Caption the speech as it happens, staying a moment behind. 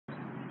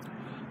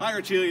Hi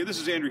Artelia, this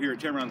is Andrew here at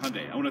Tameron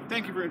Hyundai. I want to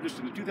thank you for your interest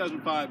in the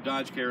 2005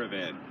 Dodge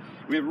Caravan.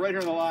 We have it right here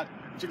on the lot.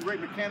 It's in great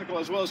mechanical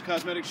as well as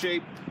cosmetic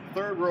shape.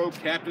 Third row,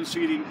 captain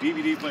seating,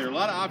 DVD player. A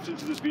lot of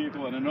options in this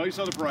vehicle, and I know you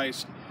saw the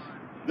price.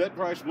 That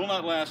price will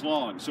not last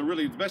long, so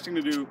really the best thing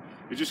to do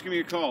is just give me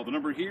a call. The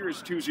number here is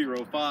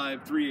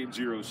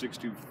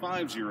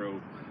 205-380-6250.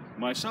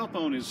 My cell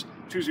phone is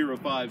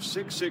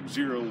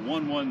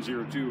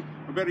 205-660-1102.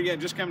 Or better yet,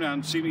 just come down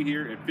and see me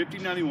here at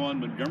 5091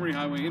 Montgomery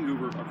Highway in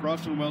Hoover,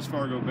 across from the Wells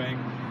Fargo Bank.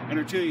 And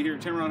Artelia here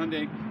at Tameron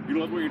Hyundai. You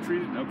love where you're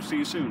treated, and I hope to see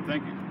you soon.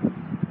 Thank you.